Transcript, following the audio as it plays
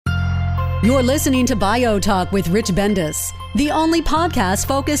You're listening to BioTalk with Rich Bendis, the only podcast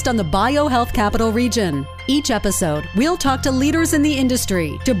focused on the biohealth capital region. Each episode, we'll talk to leaders in the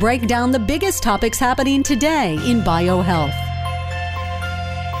industry to break down the biggest topics happening today in biohealth.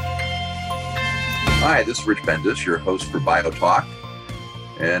 Hi, this is Rich Bendis, your host for BioTalk.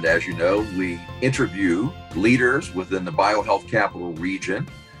 And as you know, we interview leaders within the biohealth capital region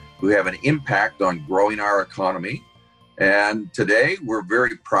who have an impact on growing our economy. And today we're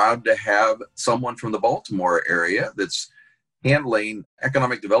very proud to have someone from the Baltimore area that's handling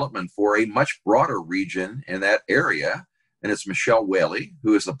economic development for a much broader region in that area. And it's Michele Whelley,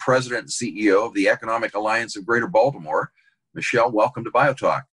 who is the president and CEO of the Economic Alliance of Greater Baltimore. Michele, welcome to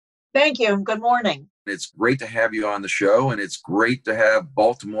BioTalk. Thank you. Good morning. It's great to have you on the show, and it's great to have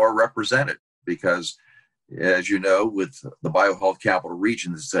Baltimore represented because, as you know, with the biohealth capital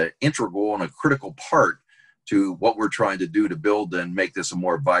region, it's an integral and a critical part to what we're trying to do to build and make this a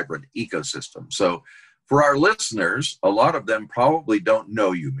more vibrant ecosystem. So for our listeners, a lot of them probably don't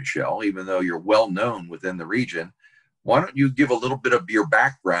know you, Michele, even though you're well known within the region. Why don't you give a little bit of your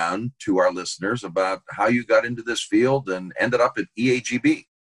background to our listeners about how you got into this field and ended up at EAGB?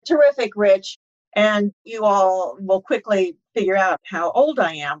 Terrific, Rich. And you all will quickly figure out how old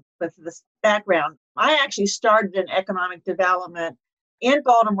I am with this background. I actually started in economic development in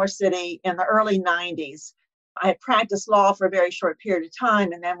Baltimore City in the early 90s. I had practiced law for a very short period of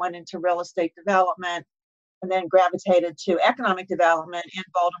time and then went into real estate development and then gravitated to economic development in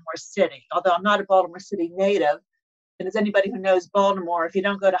Baltimore City. Although I'm not a Baltimore City native, and as anybody who knows Baltimore, if you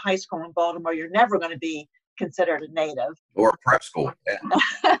don't go to high school in Baltimore, you're never going to be considered a native. Or prep school.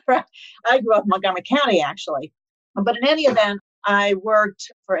 Yeah. I grew up in Montgomery County, actually. But in any event, I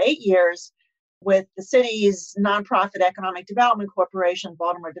worked for 8 years with the city's nonprofit economic development corporation,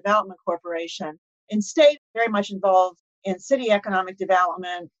 Baltimore Development Corporation, and stayed very much involved in city economic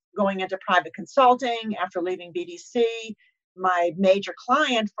development, going into private consulting after leaving BDC. My major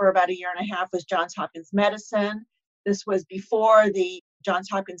client for about a year and a half was Johns Hopkins Medicine. This was before the Johns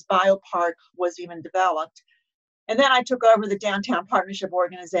Hopkins Biopark was even developed. And then I took over the Downtown Partnership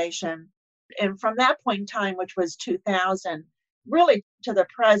Organization. And from that point in time, which was 2000, really to the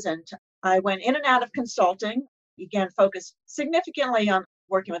present, I went in and out of consulting, again, focused significantly on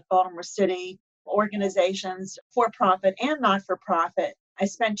working with Baltimore City organizations, for-profit and not-for-profit. I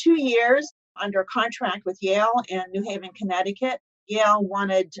spent 2 years under contract with Yale in New Haven, Connecticut. Yale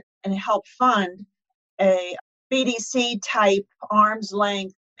wanted and helped fund a BDC-type arm's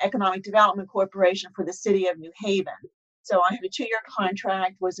length economic development corporation for the city of New Haven. So I had a 2-year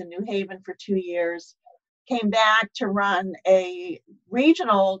contract, was in New Haven for 2 years, came back to run a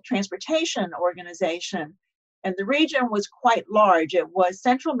regional transportation organization. And the region was quite large. It was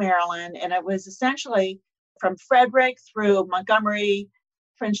Central Maryland, and it was essentially from Frederick through Montgomery,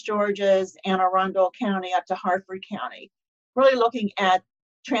 Prince George's, Anne Arundel County up to Hartford County, really looking at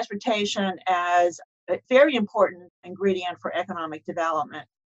transportation as a very important ingredient for economic development.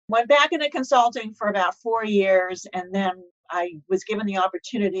 Went back into consulting for about 4 years, and then I was given the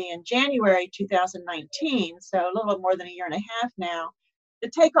opportunity in January 2019, so a little bit more than a year and a half now, to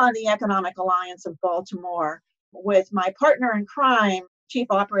take on the Economic Alliance of Baltimore with my partner in crime, Chief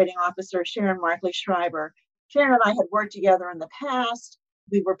Operating Officer Sharon Markley Schreiber. Sharon and I had worked together in the past.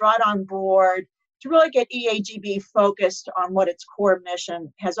 We were brought on board to really get EAGB focused on what its core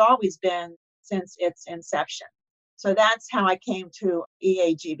mission has always been since its inception. So that's how I came to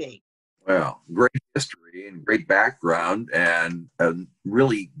EAGB. Well, great history and great background and a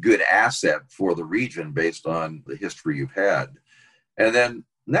really good asset for the region based on the history you've had. And then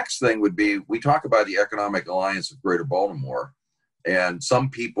next thing would be, we talk about the Economic Alliance of Greater Baltimore, and some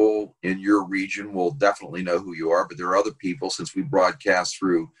people in your region will definitely know who you are, but there are other people, since we broadcast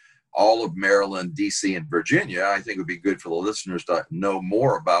through all of Maryland, DC, and Virginia, I think it would be good for the listeners to know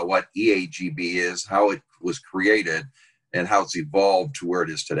more about what EAGB is, how it was created, and how it's evolved to where it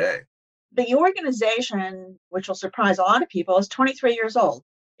is today. The organization, which will surprise a lot of people, is 23 years old.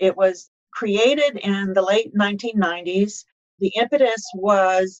 It was created in the late 1990s. The impetus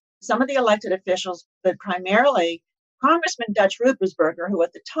was some of the elected officials, but primarily Congressman Dutch Ruppersberger, who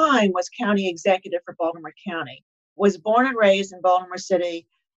at the time was county executive for Baltimore County, was born and raised in Baltimore City,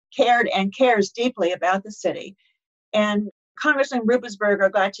 cared and cares deeply about the city. And Congressman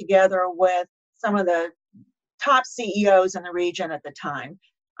Ruppersberger got together with some of the top CEOs in the region at the time.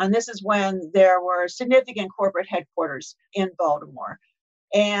 And this is when there were significant corporate headquarters in Baltimore.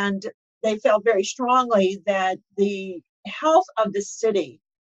 And they felt very strongly that the health of the city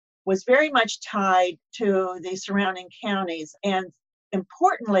was very much tied to the surrounding counties, and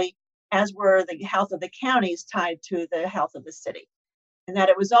importantly, as were the health of the counties tied to the health of the city. and that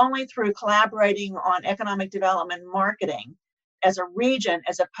it was only through collaborating on economic development and marketing as a region,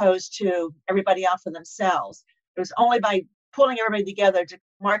 as opposed to everybody out for themselves. It was only by pulling everybody together to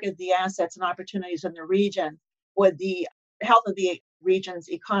market the assets and opportunities in the region would the health of the region's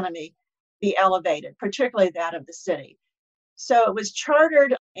economy be elevated, particularly that of the city. So it was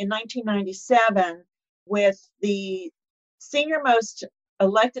chartered in 1997 with the senior-most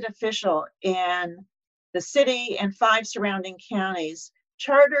elected official in the city and 5 surrounding counties,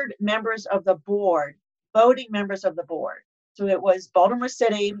 chartered members of the board, voting members of the board. So it was Baltimore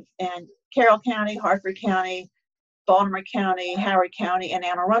City and Carroll County, Hartford County, Baltimore County, Howard County, and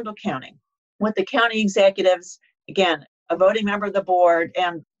Anne Arundel County, with the county executives, again, a voting member of the board,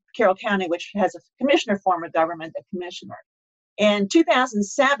 and Carroll County, which has a commissioner form of government, the commissioner. In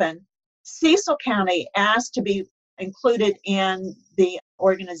 2007, Cecil County asked to be included in the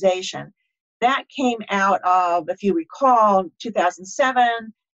organization. That came out of, if you recall,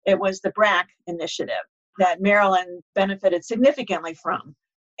 2007, it was the BRAC initiative that Maryland benefited significantly from.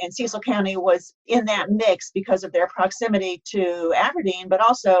 And Cecil County was in that mix because of their proximity to Aberdeen, but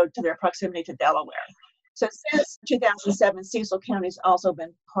also to their proximity to Delaware. So since 2007, Cecil County has also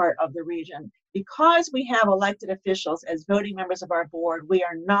been part of the region. Because we have elected officials as voting members of our board, we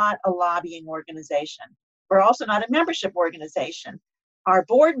are not a lobbying organization. We're also not a membership organization. Our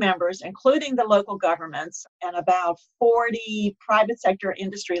board members, including the local governments and about 40 private sector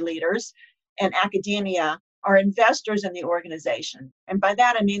industry leaders and academia, are investors in the organization. And by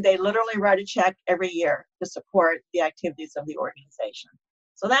that, I mean they literally write a check every year to support the activities of the organization.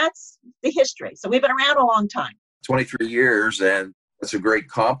 So that's the history. So we've been around a long time. 23 years, and that's a great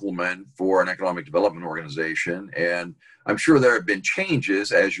compliment for an economic development organization. And I'm sure there have been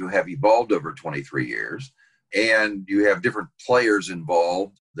changes as you have evolved over 23 years. And you have different players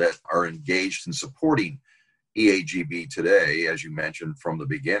involved that are engaged in supporting EAGB today, as you mentioned from the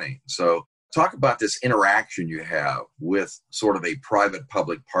beginning. So talk about this interaction you have with sort of a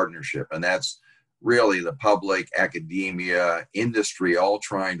private-public partnership. And that's really the public, academia, industry, all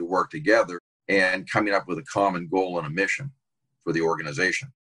trying to work together and coming up with a common goal and a mission for the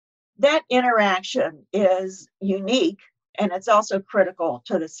organization. That interaction is unique, and it's also critical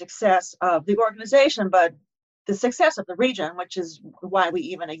to the success of the organization, but the success of the region, which is why we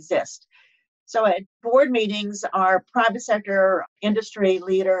even exist. So at board meetings, our private sector industry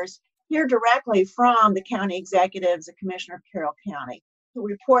leaders hear directly from the county executives, the commissioner of Carroll County, who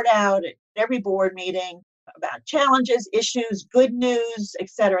report out at every board meeting about challenges, issues, good news, et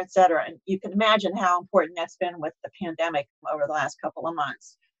cetera, et cetera. And you can imagine how important that's been with the pandemic over the last couple of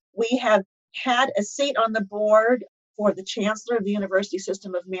months. We have had a seat on the board for the chancellor of the University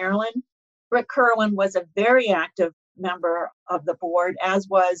System of Maryland. Rick Kerwin was a very active member of the board, as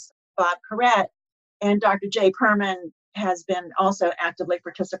was Bob Corrett, and Dr. Jay Perman has been also actively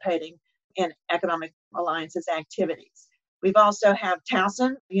participating in Economic Alliance's activities. We've also have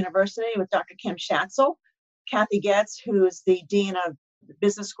Towson University with Dr. Kim Schatzel, Kathy Getz, who is the dean of the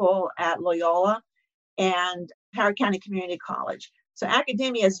business school at Loyola, and Howard County Community College. So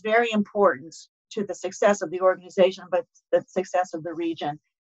academia is very important to the success of the organization, but the success of the region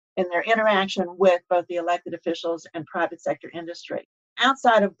in their interaction with both the elected officials and private sector industry.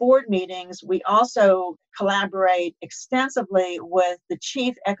 Outside of board meetings, we also collaborate extensively with the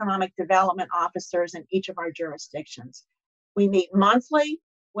chief economic development officers in each of our jurisdictions. We meet monthly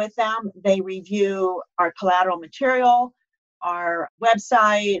with them. They review our collateral material, our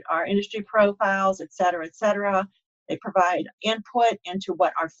website, our industry profiles, et cetera, et cetera. They provide input into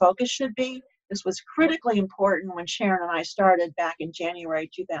what our focus should be. This was critically important when Sharon and I started back in January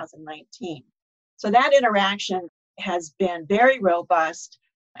 2019. So that interaction has been very robust.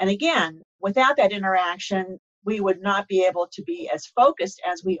 And again, without that interaction, we would not be able to be as focused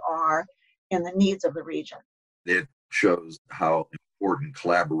as we are in the needs of the region. It shows how important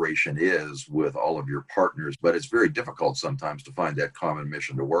collaboration is with all of your partners, but it's very difficult sometimes to find that common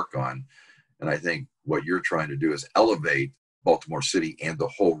mission to work on. And I think what you're trying to do is elevate Baltimore City and the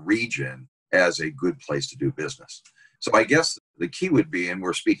whole region as a good place to do business. So I guess the key would be, and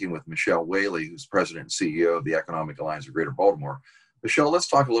we're speaking with Michele Whelley, who's president and CEO of the Economic Alliance of Greater Baltimore. Michele, let's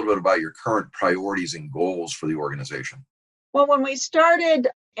talk a little bit about your current priorities and goals for the organization. Well, when we started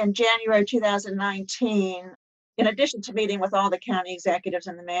in January 2019, in addition to meeting with all the county executives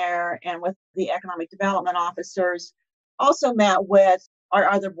and the mayor and with the economic development officers, also met with our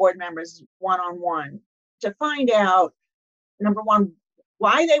other board members one-on-one to find out, number one,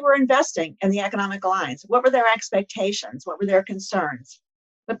 why they were investing in the Economic Alliance. What were their expectations? What were their concerns?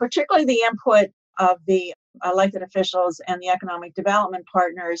 But particularly the input of the elected officials and the economic development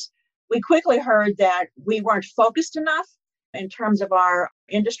partners, we quickly heard that we weren't focused enough in terms of our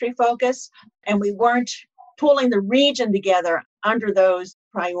industry focus, and we weren't pulling the region together under those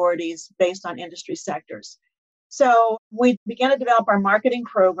priorities based on industry sectors. So we began to develop our marketing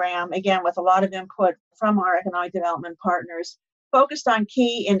program, again, with a lot of input from our economic development partners, focused on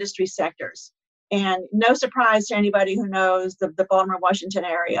key industry sectors. And no surprise to anybody who knows the Baltimore, Washington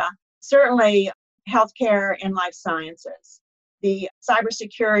area, certainly healthcare and life sciences. The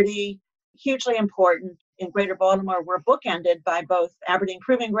cybersecurity, hugely important in Greater Baltimore. We're bookended by both Aberdeen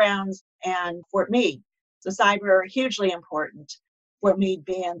Proving Grounds and Fort Meade. So cyber, hugely important. Fort Meade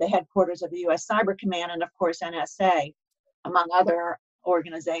being the headquarters of the U.S. Cyber Command and, of course, NSA, among other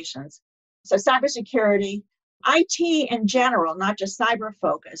organizations. So cybersecurity, IT in general, not just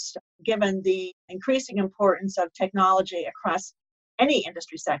cyber-focused, given the increasing importance of technology across any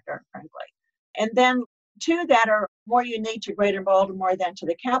industry sector, frankly. And then two that are more unique to Greater Baltimore than to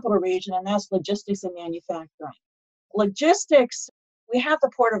the capital region, and that's logistics and manufacturing. Logistics, we have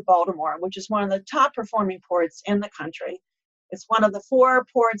the Port of Baltimore, which is one of the top performing ports in the country. It's one of the 4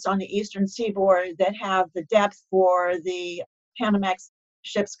 ports on the eastern seaboard that have the depth for the Panamax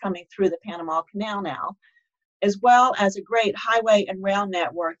ships coming through the Panama Canal now, as well as a great highway and rail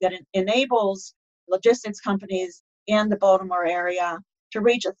network that enables logistics companies in the Baltimore area to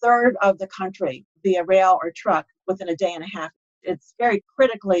reach a third of the country via rail or truck within a day and a half. It's very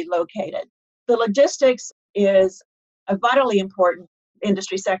critically located. The logistics is a vitally important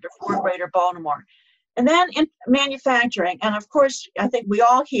industry sector for Greater Baltimore. And then in manufacturing, and of course, I think we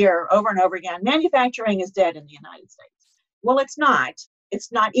all hear over and over again, manufacturing is dead in the United States. Well, it's not.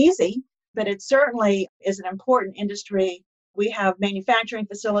 It's not easy, but it certainly is an important industry. We have manufacturing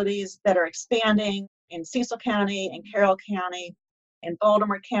facilities that are expanding in Cecil County and Carroll County, in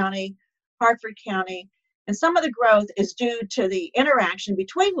Baltimore County, Hartford County. And some of the growth is due to the interaction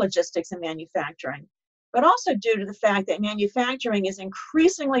between logistics and manufacturing, but also due to the fact that manufacturing is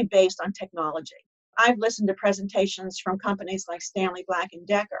increasingly based on technology. I've listened to presentations from companies like Stanley Black &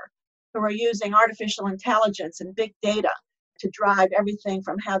 Decker, who are using artificial intelligence and big data to drive everything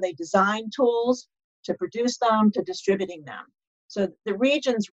from how they design tools to produce them to distributing them. So the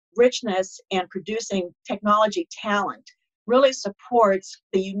region's richness in producing technology talent really supports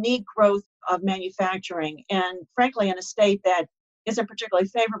the unique growth of manufacturing, and frankly, in a state that isn't particularly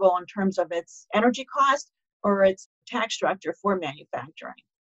favorable in terms of its energy cost or its tax structure for manufacturing.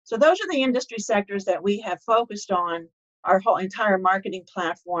 So those are the industry sectors that we have focused on our whole entire marketing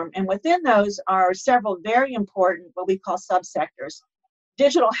platform. And within those are several very important, what we call subsectors.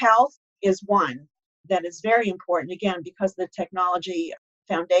 Digital health is one that is very important, again, because the technology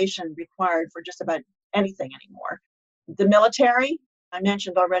foundation required for just about anything anymore. The military, I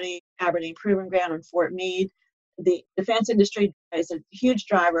mentioned already Aberdeen Proving Ground and Fort Meade. The defense industry is a huge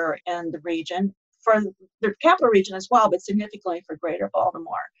driver in the region, for the capital region as well, but significantly for Greater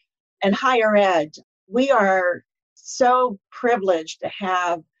Baltimore. And higher ed, we are so privileged to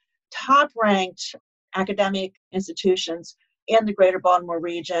have top-ranked academic institutions in the Greater Baltimore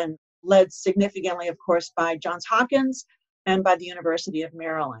region, led significantly, of course, by Johns Hopkins and by the University of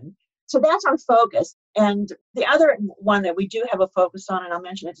Maryland. So that's our focus. And the other one that we do have a focus on, and I'll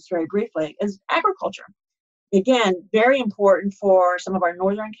mention it just very briefly, is agriculture. Again, very important for some of our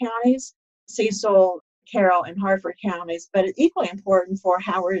northern counties, Cecil, Carroll, and Hartford counties, but it's equally important for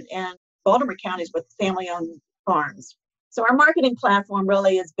Howard and Baltimore counties with family-owned farms. So our marketing platform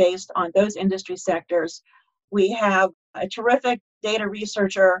really is based on those industry sectors. We have a terrific data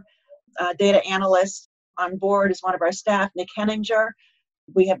researcher, data analyst on board as one of our staff, Nick Henninger.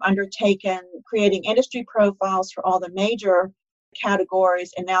 We have undertaken creating industry profiles for all the major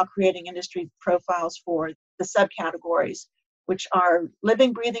categories and now creating industry profiles for the subcategories, which are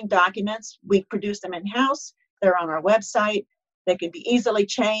living, breathing documents. We produce them in-house. They're on our website. They can be easily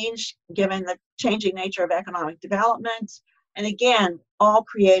changed given the changing nature of economic development. And again, all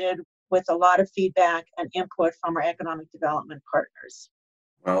created with a lot of feedback and input from our economic development partners.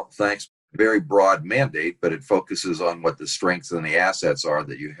 Well, thanks. Very broad mandate, but it focuses on what the strengths and the assets are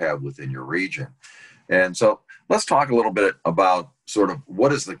that you have within your region. And so let's talk a little bit about sort of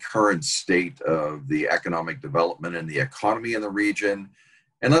what is the current state of the economic development and the economy in the region.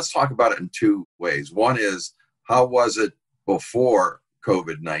 And let's talk about it in two ways. One is, how was it before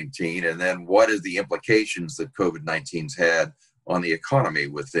COVID-19? And then what is the implications that COVID-19's had on the economy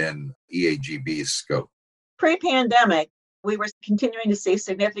within EAGB's scope? Pre-pandemic, we were continuing to see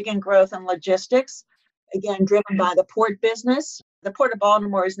significant growth in logistics, again, driven by the port business. The Port of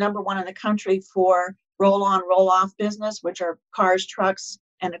Baltimore is number one in the country for roll-on, roll-off business, which are cars, trucks,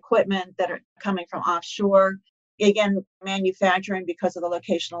 and equipment that are coming from offshore. Again, manufacturing because of the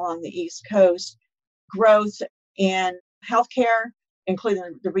location along the East Coast. Growth in healthcare,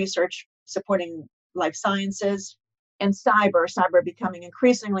 including the research supporting life sciences, and cyber becoming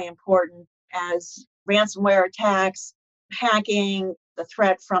increasingly important as ransomware attacks, hacking, the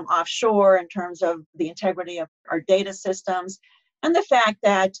threat from offshore in terms of the integrity of our data systems, and the fact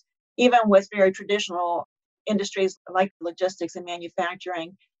that even with very traditional industries like logistics and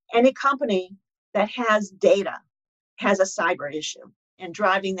manufacturing, any company that has data has a cyber issue. And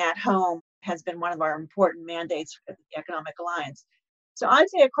driving that home has been one of our important mandates for the Economic Alliance. So I'd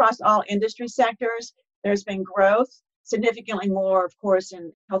say across all industry sectors, there's been growth, significantly more, of course,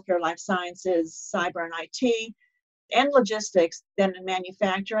 in healthcare, life sciences, cyber, and IT, and logistics than in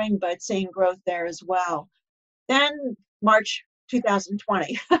manufacturing, but seeing growth there as well. Then March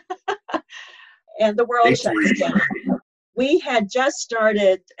 2020, and the world shut down. We had just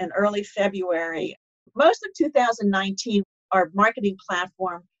started in early February. Most of 2019, our marketing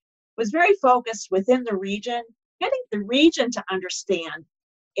platform was very focused within the region, getting the region to understand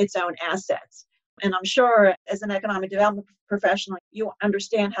its own assets. And I'm sure as an economic development professional, you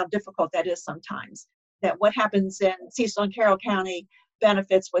understand how difficult that is sometimes, that what happens in Cecil and Carroll County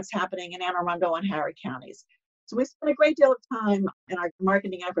benefits what's happening in Anne Arundel and Howard counties. So we spent a great deal of time in our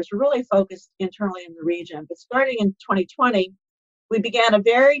marketing efforts. We're really focused internally in the region. But starting in 2020, we began a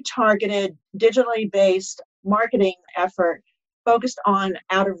very targeted, digitally based marketing effort focused on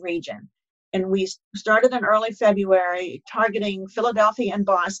out of region. And we started in early February targeting Philadelphia and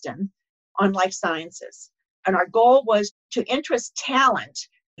Boston on life sciences. And our goal was to interest talent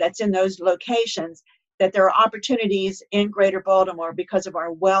that's in those locations, that there are opportunities in Greater Baltimore because of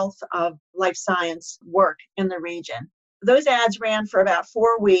our wealth of life science work in the region. Those ads ran for about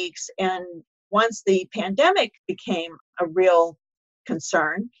 4 weeks. And once the pandemic became a real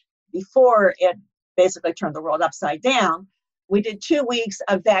concern, before it basically turned the world upside down, we did 2 weeks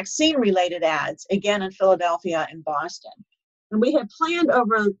of vaccine-related ads, again in Philadelphia and Boston. And we had planned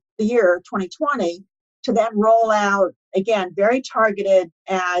over the year 2020 to then roll out, again, very targeted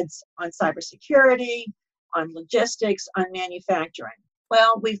ads on cybersecurity, on logistics, on manufacturing.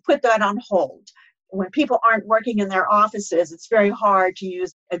 Well, we've put that on hold. When people aren't working in their offices, it's very hard to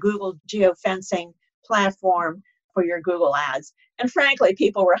use a Google geofencing platform for your Google ads. And frankly,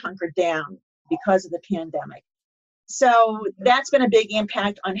 people were hunkered down because of the pandemic. So that's been a big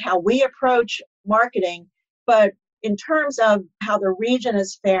impact on how we approach marketing. But in terms of how the region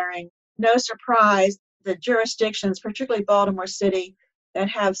is faring, no surprise, the jurisdictions, particularly Baltimore City, that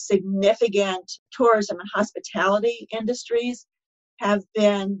have significant tourism and hospitality industries have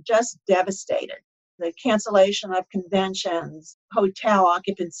been just devastated. The cancellation of conventions, hotel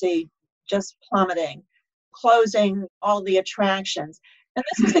occupancy just plummeting, closing all the attractions. And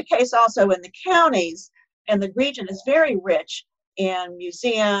this is the case also in the counties, and the region is very rich in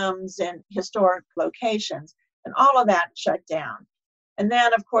museums and historic locations, and all of that shut down. And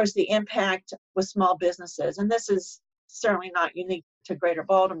then, of course, the impact with small businesses. And this is certainly not unique to Greater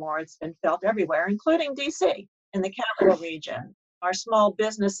Baltimore. It's been felt everywhere, including DC, in the capital region. Our small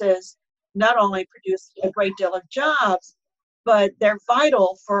businesses not only produce a great deal of jobs, but they're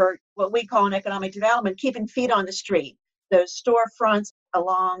vital for what we call in economic development, keeping feet on the street. Those storefronts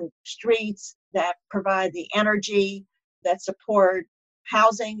along streets that provide the energy, that support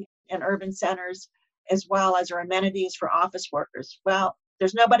housing in urban centers, as well as our amenities for office workers. Well,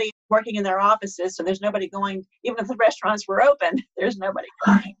 there's nobody working in their offices, so there's nobody going, even if the restaurants were open, there's nobody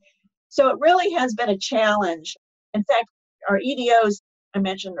going. So it really has been a challenge. In fact, our EDOs, I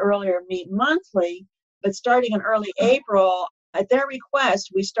mentioned earlier, meet monthly, but starting in early April, at their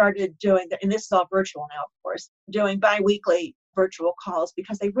request, we started doing, and this is all virtual now, of course, doing bi-weekly virtual calls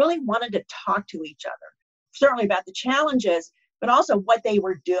because they really wanted to talk to each other, certainly about the challenges, but also what they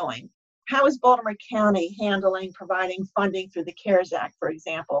were doing. How is Baltimore County handling providing funding through the CARES Act, for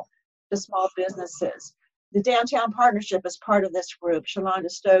example, to small businesses? The Downtown Partnership is part of this group. Shalonda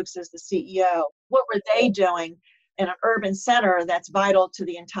Stokes is the CEO. What were they doing in an urban center that's vital to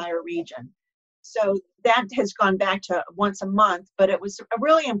the entire region? So that has gone back to once a month, but it was a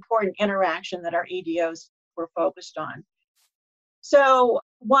really important interaction that our EDOs were focused on. So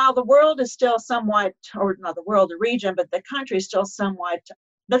while the world is still somewhat, or not the world, the region, but the country is still somewhat,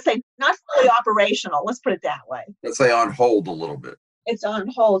 let's say, not fully operational, let's put it that way. Let's say on hold a little bit. It's on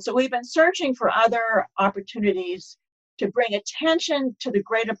hold. So we've been searching for other opportunities to bring attention to the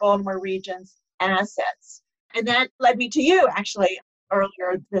Greater Baltimore region's assets. And that led me to you, actually,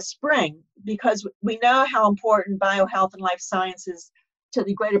 earlier this spring, because we know how important biohealth and life sciences to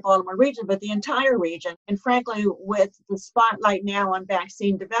the Greater Baltimore region, but the entire region. And frankly, with the spotlight now on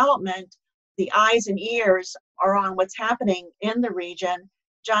vaccine development, the eyes and ears are on what's happening in the region.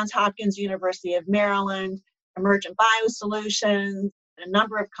 Johns Hopkins, University of Maryland, Emergent Biosolutions, a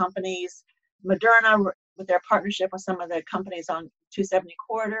number of companies, Moderna with their partnership with some of the companies on 270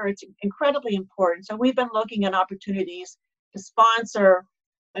 corridor. It's incredibly important. So we've been looking at opportunities to sponsor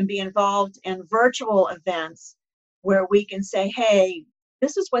and be involved in virtual events where we can say, hey,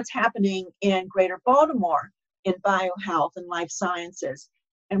 this is what's happening in Greater Baltimore in biohealth and life sciences.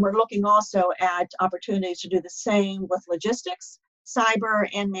 And we're looking also at opportunities to do the same with logistics, cyber,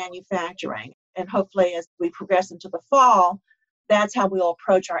 and manufacturing. And hopefully, as we progress into the fall, that's how we'll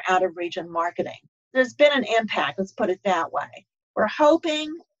approach our out-of-region marketing. There's been an impact, let's put it that way. We're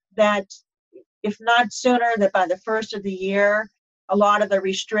hoping that, if not sooner, that by the first of the year, a lot of the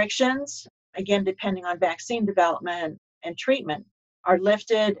restrictions, again, depending on vaccine development and treatment, are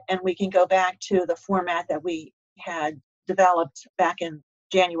lifted, and we can go back to the format that we had developed back in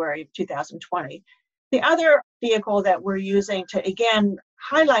January of 2020. The other vehicle that we're using to, again,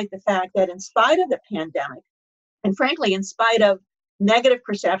 highlight the fact that in spite of the pandemic, and frankly, in spite of negative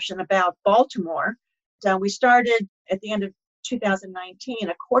perception about Baltimore, we started at the end of 2019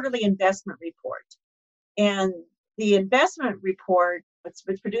 a quarterly investment report. And the investment report, it's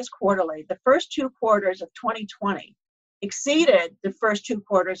produced quarterly, the first 2 quarters of 2020 exceeded the first 2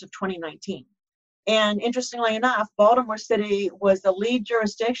 quarters of 2019. And interestingly enough, Baltimore City was the lead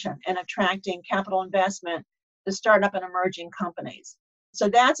jurisdiction in attracting capital investment to start up and emerging companies. So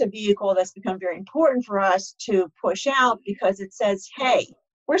that's a vehicle that's become very important for us to push out because it says, hey,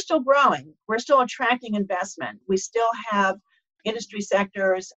 we're still growing. We're still attracting investment. We still have industry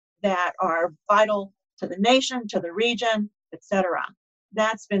sectors that are vital to the nation, to the region, et cetera.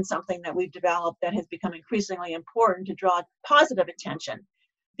 That's been something that we've developed that has become increasingly important to draw positive attention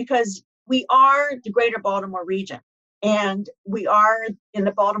because we are the Greater Baltimore region and we are in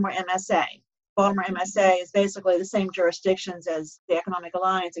the Baltimore MSA. Baltimore MSA is basically the same jurisdictions as the Economic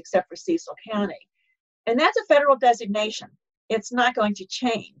Alliance except for Cecil County. And that's a federal designation. It's not going to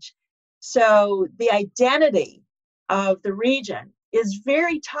change. So the identity of the region is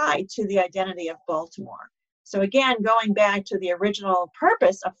very tied to the identity of Baltimore. So again, going back to the original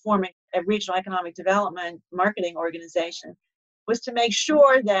purpose of forming a regional economic development marketing organization was to make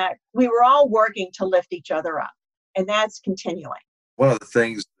sure that we were all working to lift each other up. And that's continuing. One of the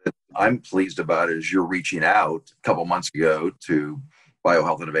things that I'm pleased about is you're reaching out a couple months ago to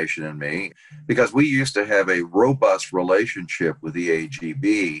BioHealth Innovation and me, because we used to have a robust relationship with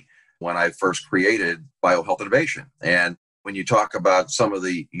EAGB when I first created BioHealth Innovation. And when you talk about some of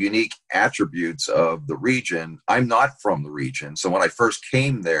the unique attributes of the region, I'm not from the region. So when I first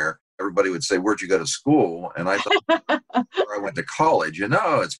came there, everybody would say, where'd you go to school? And I thought, where I went to college. You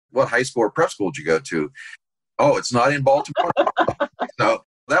know, it's what high school or prep school did you go to? Oh, it's not in Baltimore. So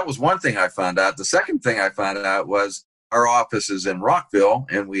that was one thing I found out. The second thing I found out was our office is in Rockville,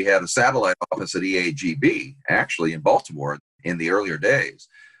 and we had a satellite office at EAGB, actually in Baltimore in the earlier days.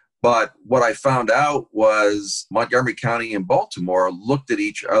 But what I found out was Montgomery County and Baltimore looked at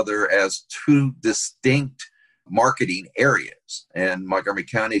each other as two distinct marketing areas. And Montgomery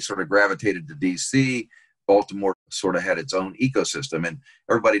County sort of gravitated to DC. Baltimore sort of had its own ecosystem. And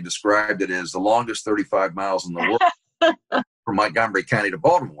everybody described it as the longest 35 miles in the world from Montgomery County to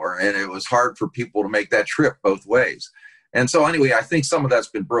Baltimore. And it was hard for people to make that trip both ways. And so anyway, I think some of that's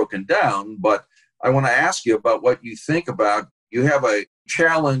been broken down. But I want to ask you about what you think about. You have a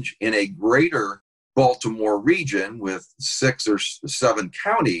challenge in a greater Baltimore region with 6 or 7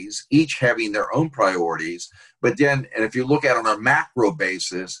 counties, each having their own priorities. But then, and if you look at it on a macro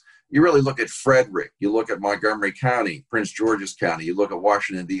basis, you really look at Frederick, you look at Montgomery County, Prince George's County, you look at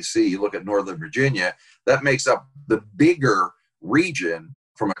Washington, D.C., you look at Northern Virginia. That makes up the bigger region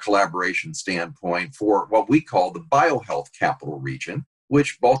from a collaboration standpoint for what we call the biohealth capital region,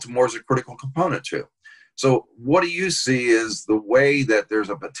 which Baltimore is a critical component to. So what do you see as the way that there's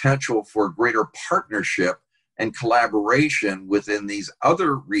a potential for greater partnership and collaboration within these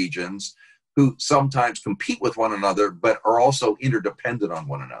other regions who sometimes compete with one another, but are also interdependent on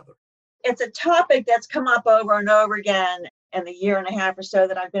one another? It's a topic that's come up over and over again in the year and a half or so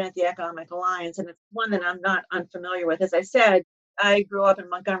that I've been at the Economic Alliance, and it's one that I'm not unfamiliar with. As I said, I grew up in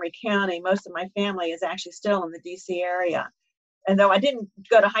Montgomery County. Most of my family is actually still in the DC area. And though I didn't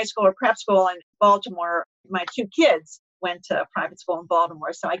go to high school or prep school in Baltimore, my 2 kids went to private school in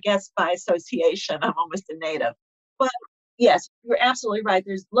Baltimore. So I guess by association, I'm almost a native. But yes, you're absolutely right.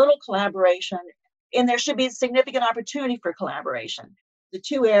 There's little collaboration, and there should be significant opportunity for collaboration. The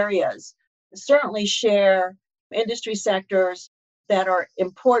 2 areas certainly share industry sectors that are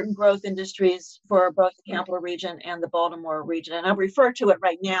important growth industries for both the Capital Region and the Baltimore region. And I'll refer to it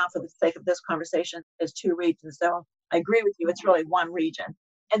right now for the sake of this conversation as 2 regions. So I agree with you, it's really one region.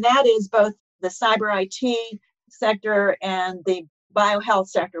 And that is both the cyber IT sector and the biohealth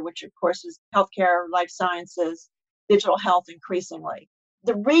sector, which of course is healthcare, life sciences, digital health increasingly.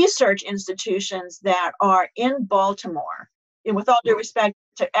 The research institutions that are in Baltimore, and with all due respect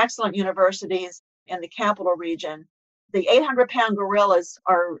to excellent universities in the capital region, the 800-pound gorillas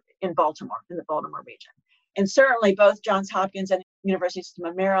are in Baltimore, in the Baltimore region. And certainly both Johns Hopkins and University System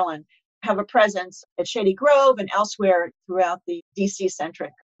of Maryland have a presence at Shady Grove and elsewhere throughout the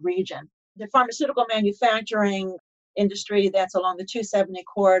DC-centric region. The pharmaceutical manufacturing industry that's along the 270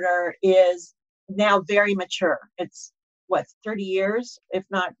 corridor is now very mature. It's 30 years, if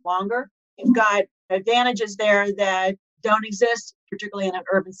not longer. You've got advantages there that don't exist, particularly in an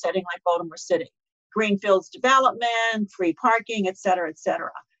urban setting like Baltimore City. Greenfields development, free parking, et cetera, et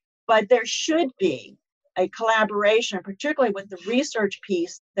cetera. But there should be a collaboration, particularly with the research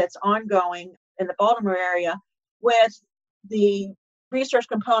piece that's ongoing in the Baltimore area with the research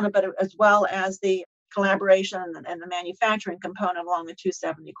component, but as well as the collaboration and the manufacturing component along the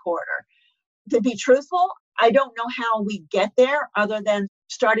 270 corridor. To be truthful, I don't know how we get there other than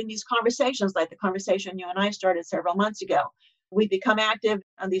starting these conversations like the conversation you and I started several months ago. We've become active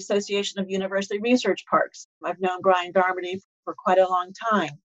on the Association of University Research Parks. I've known Brian Darmody for quite a long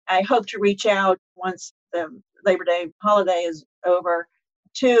time. I hope to reach out once the Labor Day holiday is over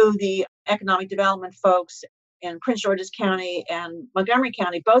to the economic development folks in Prince George's County and Montgomery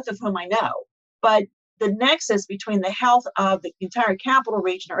County, both of whom I know. But the nexus between the health of the entire capital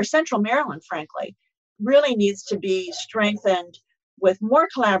region or central Maryland, frankly, really needs to be strengthened with more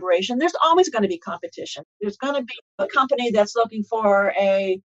collaboration. There's always going to be competition. There's going to be a company that's looking for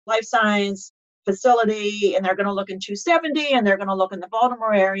a life science facility, and they're going to look in 270, and they're going to look in the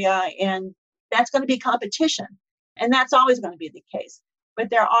Baltimore area, and that's going to be competition. And that's always going to be the case. But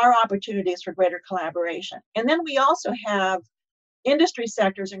there are opportunities for greater collaboration. And then we also have industry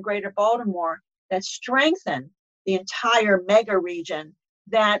sectors in Greater Baltimore that strengthen the entire mega region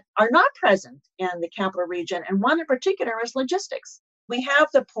that are not present in the capital region. And one in particular is logistics. We have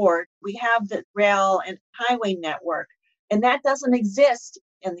the port, we have the rail and highway network, and that doesn't exist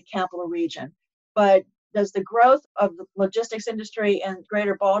in the capital region. But does the growth of the logistics industry in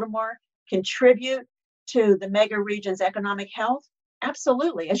Greater Baltimore contribute to the mega region's economic health?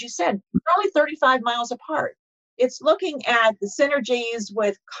 Absolutely. As you said, we're only 35 miles apart. It's looking at the synergies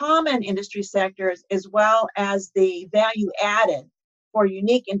with common industry sectors as well as the value added for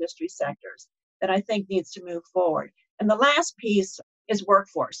unique industry sectors that I think needs to move forward. And the last piece is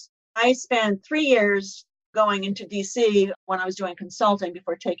workforce. I spent 3 years going into DC when I was doing consulting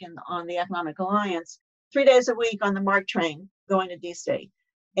before taking on the Economic Alliance, 3 days a week on the MARC train going to DC.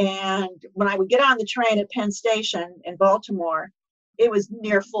 And when I would get on the train at Penn Station in Baltimore, it was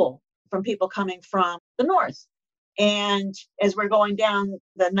near full from people coming from the north. And as we're going down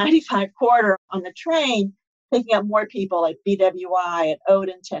the 95 corridor on the train, picking up more people at BWI, at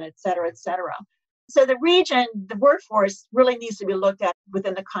Odenton, et cetera, et cetera. So the region, the workforce really needs to be looked at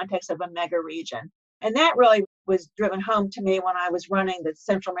within the context of a mega region. And that really was driven home to me when I was running the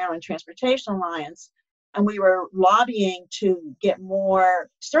Central Maryland Transportation Alliance, and we were lobbying to get more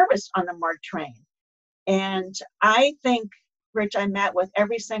service on the MARC train. And I think, Rich, I met with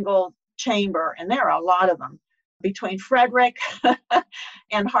every single chamber, and there are a lot of them, between Frederick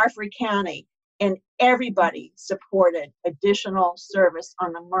and Harford County, and everybody supported additional service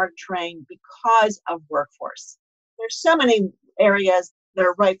on the MARC train because of workforce. There's so many areas that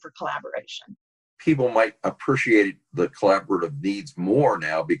are ripe for collaboration. People might appreciate the collaborative needs more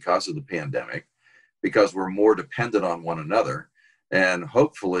now because of the pandemic, because we're more dependent on one another. And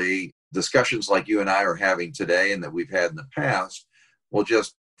hopefully discussions like you and I are having today and that we've had in the past will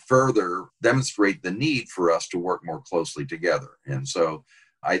just further demonstrate the need for us to work more closely together. And so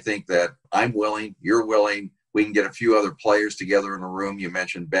I think that I'm willing, you're willing, we can get a few other players together in a room. You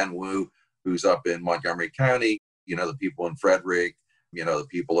mentioned Ben Wu, who's up in Montgomery County, the people in Frederick, the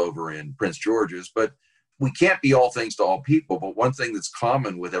people over in Prince George's, but we can't be all things to all people. But one thing that's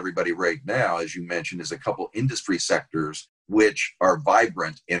common with everybody right now, as you mentioned, is a couple industry sectors which are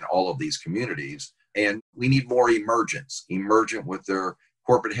vibrant in all of these communities. And we need more emergent with their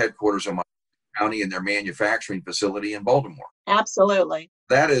corporate headquarters in Montgomery County and their manufacturing facility in Baltimore. Absolutely.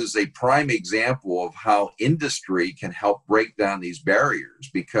 That is a prime example of how industry can help break down these barriers,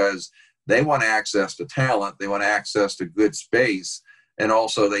 because they want access to talent, they want access to good space, and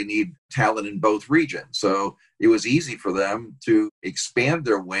also they need talent in both regions. So it was easy for them to expand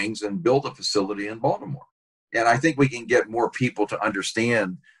their wings and build a facility in Baltimore. And I think we can get more people to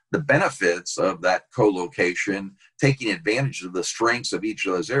understand the benefits of that co-location, taking advantage of the strengths of each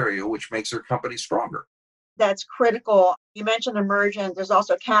of those areas, which makes their company stronger. that's critical. You mentioned Emergent. There's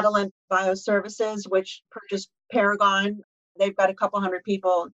also Catalent Bioservices, which purchased Paragon. They've got a couple hundred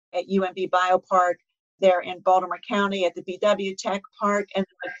people at UMB Biopark. They're in Baltimore County at the BW Tech Park. And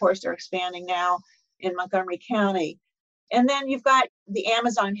of course, they're expanding now in Montgomery County. And then you've got the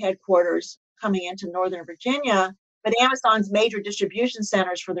Amazon headquarters coming into Northern Virginia. But Amazon's major distribution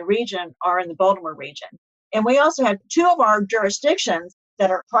centers for the region are in the Baltimore region. And we also have two of our jurisdictions that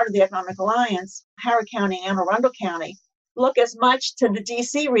are part of the Economic Alliance, Howard County and Anne Arundel County, look as much to the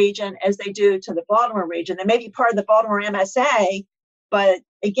DC region as they do to the Baltimore region. They may be part of the Baltimore MSA, but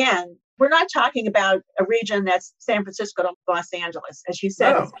again, we're not talking about a region that's San Francisco to Los Angeles. As you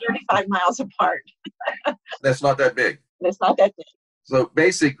said, No. It's 35 miles apart. That's not that big. It's not that big. So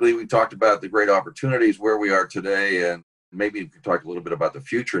basically, we talked about the great opportunities where we are today, and maybe we could talk a little bit about the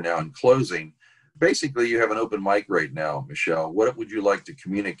future now in closing. Basically, you have an open mic right now, Michele. What would you like to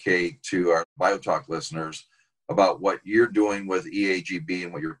communicate to our BioTalk listeners about what you're doing with EAGB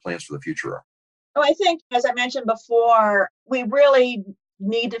and what your plans for the future are? Oh, I think, as I mentioned before, we really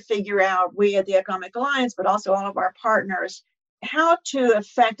need to figure out, we at the Economic Alliance, but also all of our partners, how to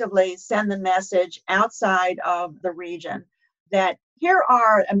effectively send the message outside of the region that here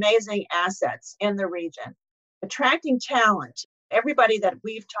are amazing assets in the region, attracting talent. Everybody that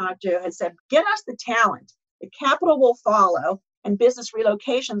we've talked to has said, get us the talent. The capital will follow and business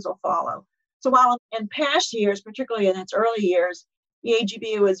relocations will follow. So while in past years, particularly in its early years,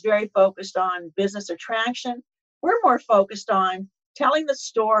 EAGB was very focused on business attraction, we're more focused on telling the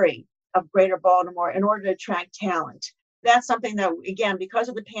story of Greater Baltimore in order to attract talent. That's something that, again, because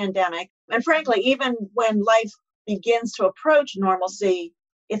of the pandemic, and frankly, even when life begins to approach normalcy,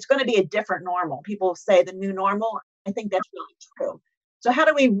 it's going to be a different normal. People say the new normal. I think that's really true. So how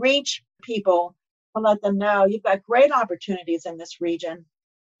do we reach people and let them know you've got great opportunities in this region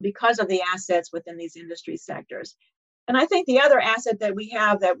because of the assets within these industry sectors? And I think the other asset that we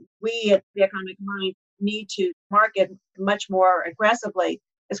have that we at the Economic Alliance need to market much more aggressively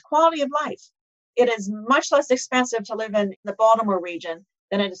is quality of life. It is much less expensive to live in the Baltimore region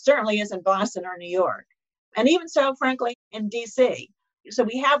than it certainly is in Boston or New York. And even so, frankly, in DC. So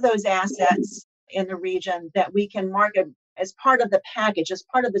we have those assets in the region that we can market as part of the package, as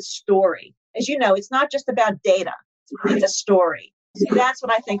part of the story. As you know, it's not just about data, it's a story. So that's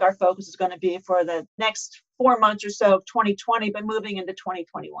what I think our focus is going to be for the next 4 months or so of 2020, but moving into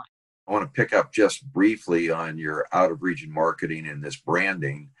 2021. I want to pick up just briefly on your out-of-region marketing and this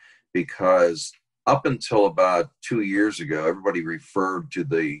branding, because up until about 2 years ago, everybody referred to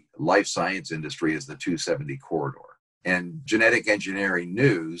the life science industry as the 270 corridor. And Genetic Engineering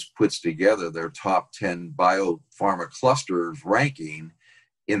News puts together their top 10 biopharma clusters ranking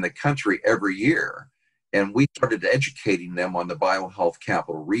in the country every year. And we started educating them on the biohealth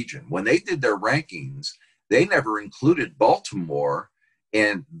capital region. When they did their rankings, they never included Baltimore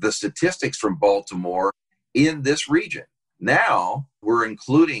and the statistics from Baltimore in this region. Now we're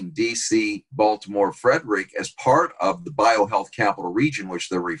including DC, Baltimore, Frederick as part of the biohealth capital region, which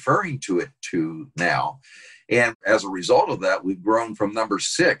they're referring to it to now. And as a result of that, we've grown from number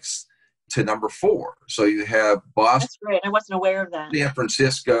 6 to number 4. So you have Boston. That's great. I wasn't aware of that. San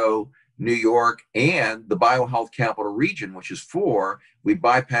Francisco, New York, and the biohealth capital region, which is 4. We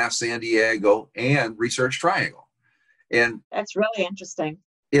bypass San Diego and Research Triangle. And that's really interesting.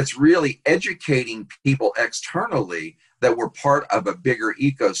 It's really educating people externally that we're part of a bigger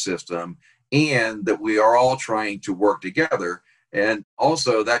ecosystem and that we are all trying to work together. And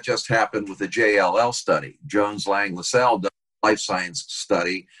also that just happened with the JLL study. Jones Lang LaSalle done a life science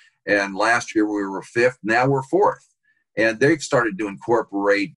study. And last year we were 5th, now we're 4th. And they've started to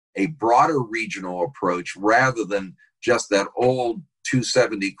incorporate a broader regional approach rather than just that old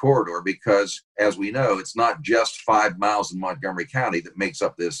 270 corridor, because as we know, it's not just 5 miles in Montgomery County that makes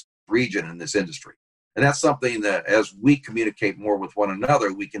up this region and this industry. And that's something that as we communicate more with one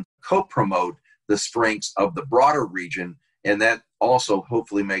another, we can co-promote the strengths of the broader region. And that also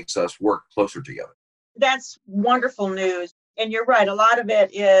hopefully makes us work closer together. That's wonderful news. And you're right. A lot of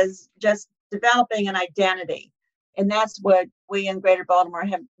it is just developing an identity. And that's what we in Greater Baltimore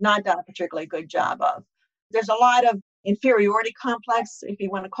have not done a particularly good job of. There's a lot of inferiority complex, if you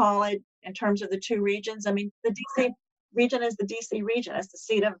want to call it, in terms of the two regions. I mean, the DC region is the DC region. It's the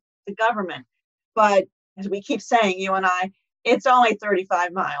seat of the government. But as we keep saying, you and I, it's only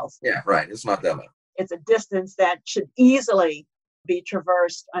 35 miles. Yeah, right. It's not that much. It's a distance that should easily be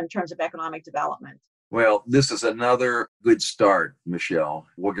traversed in terms of economic development. Well, this is another good start, Michele.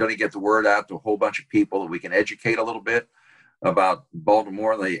 We're going to get the word out to a whole bunch of people that we can educate a little bit about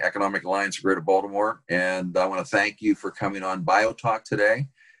Baltimore, the Economic Alliance of Greater Baltimore. And I want to thank you for coming on BioTalk today.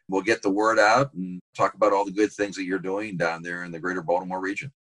 we'll get the word out and talk about all the good things that you're doing down there in the greater Baltimore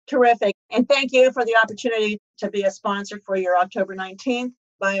region. Terrific. And thank you for the opportunity to be a sponsor for your October 19th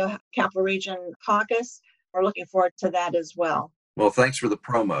BioCapital Region Caucus. We're looking forward to that as well. Well, thanks for the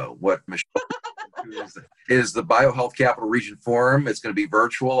promo. What Michele is the BioHealth Capital Region Forum. It's going to be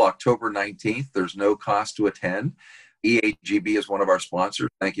virtual October 19th. There's no cost to attend. EAGB is one of our sponsors.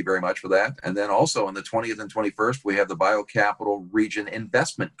 Thank you very much for that. And then also on the 20th and 21st, we have the BioCapital Region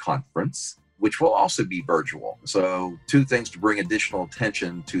Investment Conference, which will also be virtual. So 2 things to bring additional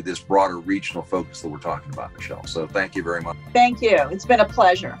attention to this broader regional focus that we're talking about, Michele. So thank you very much. Thank you. It's been a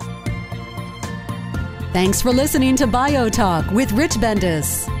pleasure. Thanks for listening to BioTalk with Rich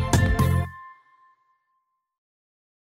Bendis.